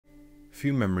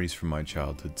Few memories from my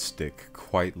childhood stick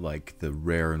quite like the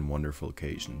rare and wonderful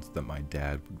occasions that my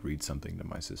dad would read something to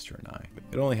my sister and I.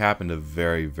 It only happened a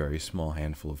very, very small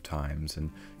handful of times, and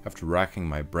after racking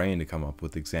my brain to come up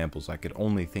with examples, I could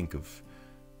only think of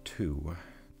two.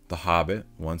 The Hobbit,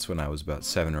 once when I was about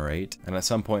 7 or 8, and at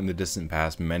some point in the distant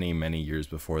past, many, many years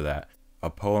before that,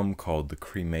 a poem called The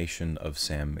Cremation of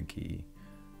Sam McGee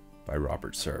by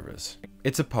Robert Service.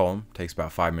 It's a poem, takes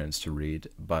about 5 minutes to read,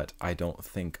 but I don't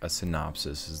think a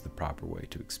synopsis is the proper way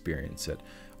to experience it,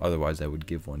 otherwise I would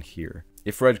give one here.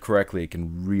 If read correctly, it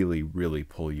can really, really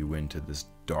pull you into this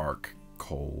dark,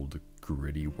 cold,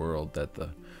 gritty world that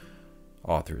the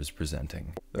author is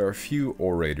presenting. There are a few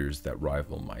orators that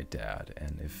rival my dad,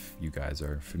 and if you guys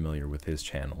are familiar with his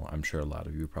channel, I'm sure a lot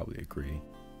of you probably agree,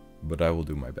 but I will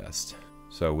do my best.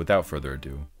 So without further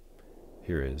ado,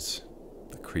 here is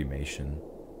The Cremation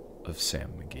of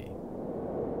Sam McGee.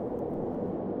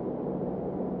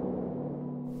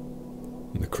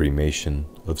 The Cremation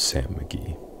of Sam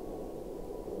McGee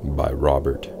by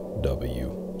Robert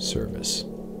W. Service.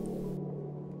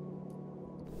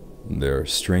 There are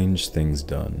strange things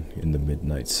done in the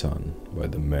midnight sun by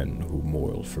the men who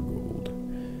moil for gold,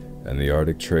 and the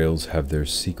Arctic trails have their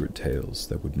secret tales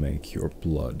that would make your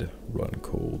blood run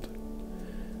cold.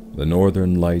 The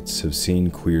northern lights have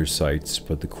seen queer sights,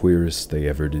 but the queerest they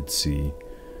ever did see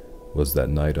was that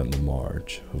night on the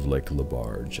marge of Lake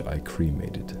LaBarge I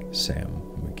cremated Sam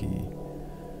McGee.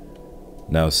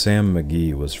 Now Sam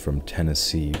McGee was from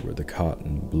Tennessee, where the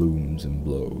cotton blooms and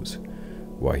blows.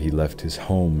 Why he left his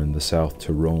home in the south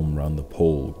to roam round the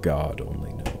pole, God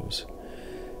only knows.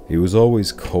 He was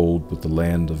always cold, but the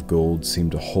land of gold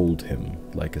seemed to hold him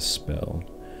like a spell,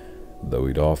 though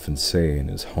he'd often say in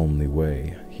his homely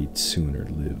way he'd sooner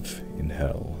live in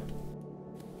hell.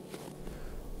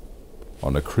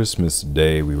 On a Christmas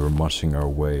day we were mushing our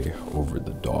way over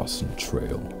the Dawson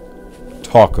Trail.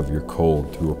 Talk of your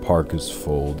cold through a parka's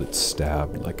fold, it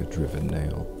stabbed like a driven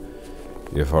nail.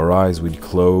 If our eyes we'd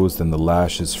close, then the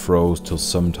lashes froze till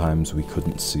sometimes we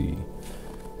couldn't see.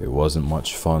 It wasn't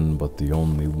much fun, but the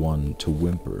only one to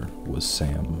whimper was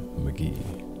Sam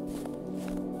McGee.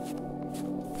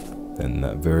 Then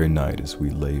that very night, as we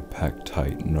lay packed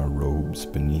tight in our robes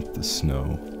beneath the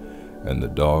snow, and the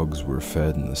dogs were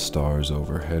fed and the stars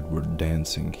overhead were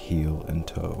dancing heel and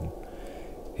toe,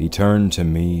 he turned to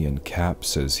me and, "Cap,"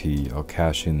 says he, "I'll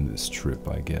cash in this trip,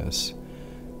 I guess.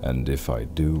 And if I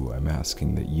do, I'm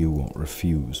asking that you won't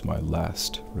refuse my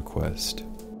last request."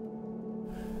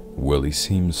 Well, he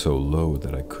seemed so low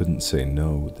that I couldn't say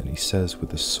no. Then he says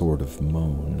with a sort of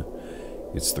moan,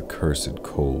 "It's the cursed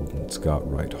cold, and it's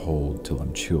got right hold till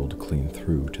I'm chilled clean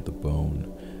through to the bone.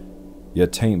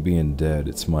 Yet 'tain't being dead,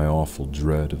 it's my awful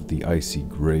dread of the icy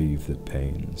grave that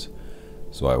pains.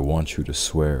 So I want you to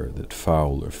swear that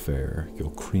foul or fair, you'll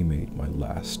cremate my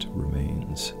last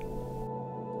remains."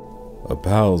 A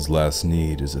pal's last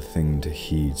need is a thing to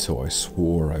heed, so I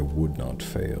swore I would not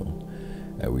fail.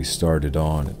 And we started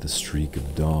on at the streak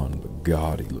of dawn, but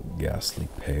God, he looked ghastly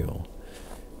pale.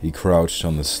 He crouched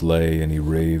on the sleigh and he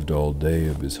raved all day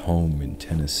of his home in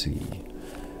Tennessee.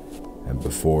 And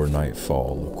before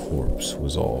nightfall, a corpse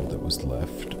was all that was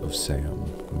left of Sam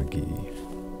McGee.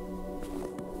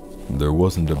 There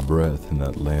wasn't a breath in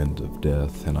that land of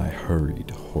death, and I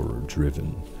hurried,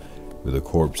 horror-driven, with a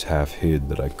corpse half hid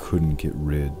that I couldn't get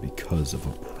rid because of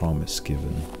a promise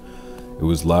given. It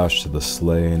was lashed to the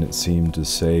sleigh, and it seemed to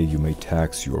say, "You may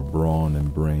tax your brawn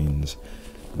and brains,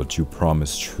 but you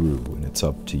promise true, and it's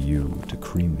up to you to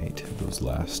cremate those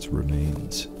last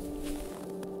remains."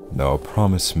 Now a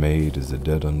promise made is a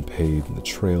debt unpaid, and the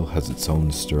trail has its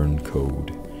own stern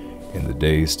code. In the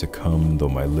days to come, though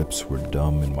my lips were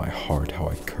dumb, in my heart how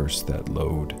I cursed that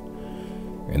load.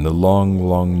 In the long,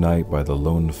 long night by the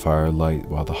lone firelight,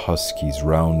 while the huskies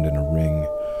round in a ring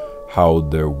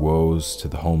howled their woes to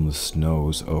the homeless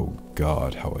snows, oh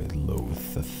God, how I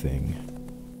loathed the thing.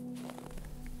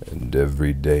 And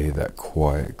every day that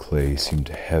quiet clay seemed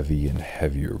to heavy and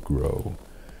heavier grow,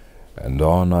 and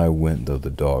on I went though the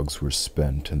dogs were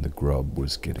spent and the grub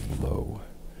was getting low.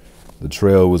 The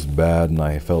trail was bad and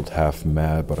I felt half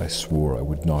mad, but I swore I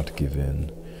would not give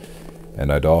in. And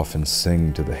I'd often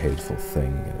sing to the hateful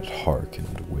thing, and it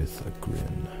hearkened with a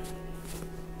grin.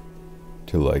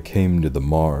 Till I came to the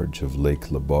marge of Lake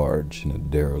LaBarge, and a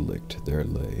derelict there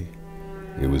lay.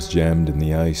 It was jammed in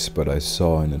the ice, but I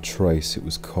saw in a trice it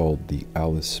was called the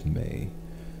Alice May.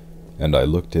 And I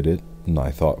looked at it, and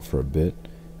I thought for a bit,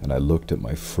 and I looked at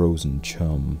my frozen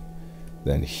chum.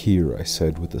 Then here, I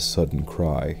said with a sudden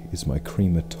cry, is my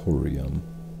crematorium.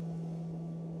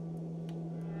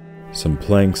 Some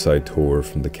planks I tore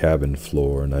from the cabin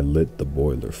floor, and I lit the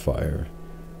boiler fire.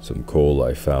 Some coal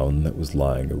I found that was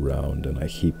lying around, and I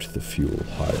heaped the fuel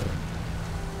higher.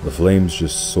 The flames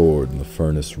just soared, and the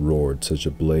furnace roared, such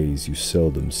a blaze you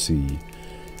seldom see.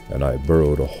 And I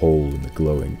burrowed a hole in the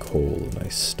glowing coal, and I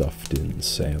stuffed in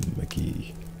Sam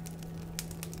McGee.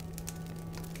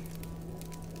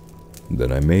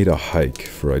 Then I made a hike,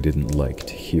 for I didn't like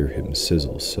to hear him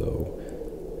sizzle so.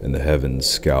 And the heavens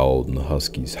scowled, and the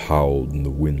huskies howled, and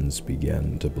the winds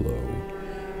began to blow.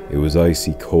 It was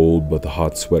icy cold, but the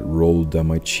hot sweat rolled down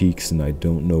my cheeks, and I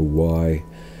don't know why.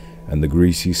 And the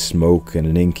greasy smoke and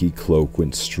an inky cloak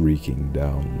went streaking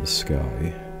down the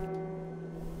sky.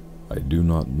 I do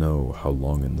not know how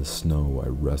long in the snow I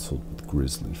wrestled with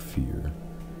grisly fear,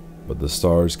 but the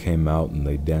stars came out and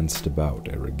they danced about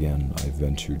ere again I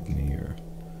ventured near.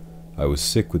 I was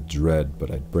sick with dread, but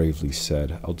I bravely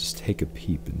said, I'll just take a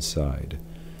peep inside.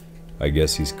 I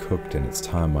guess he's cooked, and it's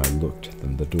time I looked,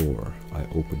 then the door I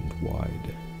opened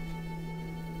wide.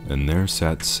 And there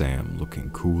sat Sam, looking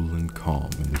cool and calm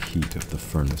in the heat of the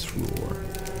furnace roar.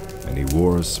 And he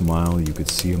wore a smile you could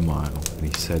see a mile, and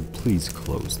he said, please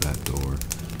close that door.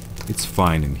 It's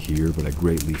fine in here, but I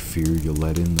greatly fear you'll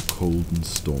let in the cold and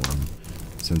storm.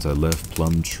 Since I left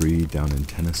Plum Tree down in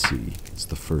Tennessee, it's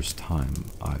the first time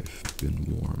I've been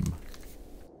warm.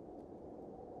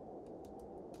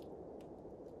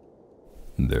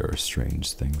 There are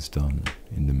strange things done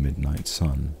in the midnight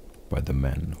sun by the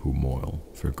men who moil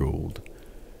for gold,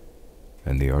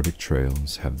 and the Arctic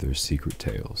trails have their secret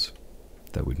tales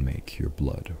that would make your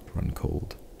blood run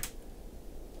cold.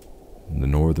 The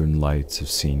northern lights have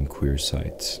seen queer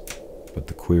sights, but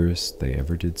the queerest they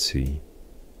ever did see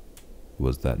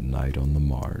was that night on the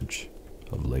marge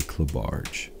of Lake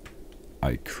Labarge.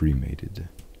 I cremated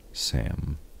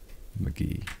Sam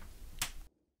McGee.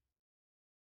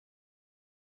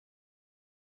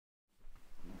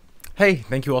 Hey,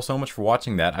 thank you all so much for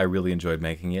watching that. I really enjoyed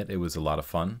making it. It was a lot of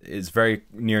fun. It's very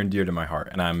near and dear to my heart,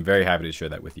 and I'm very happy to share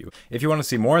that with you. If you want to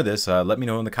see more of this, let me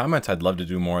know in the comments. I'd love to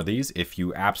do more of these. If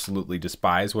you absolutely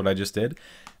despise what I just did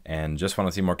and just want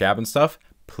to see more cabin stuff,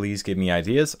 please give me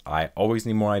ideas. I always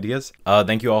need more ideas.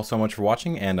 Thank you all so much for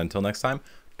watching, and until next time,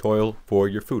 toil for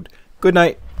your food. Good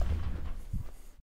night.